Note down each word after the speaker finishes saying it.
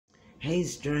Hey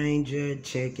stranger,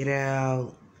 check it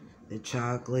out. The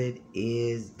chocolate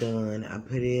is done. I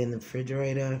put it in the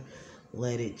refrigerator,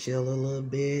 let it chill a little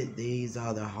bit. These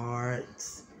are the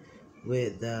hearts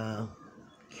with the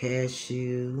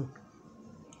cashew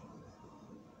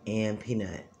and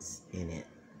peanuts in it.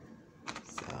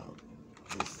 So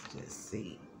let's just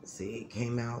see. See, it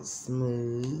came out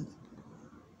smooth.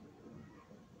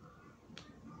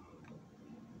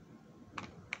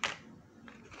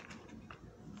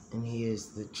 And here's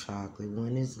the chocolate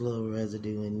one. There's a little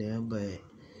residue in there, but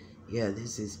yeah,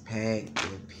 this is packed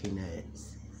with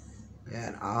peanuts.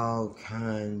 Got all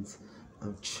kinds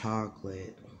of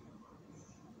chocolate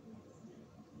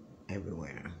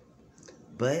everywhere.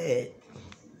 But,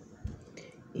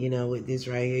 you know, with this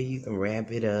right here, you can wrap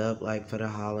it up like for the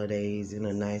holidays in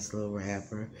a nice little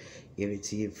wrapper. Give it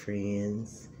to your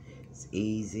friends. It's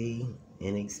easy,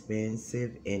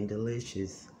 inexpensive, and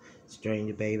delicious.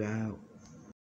 Stranger Baby out.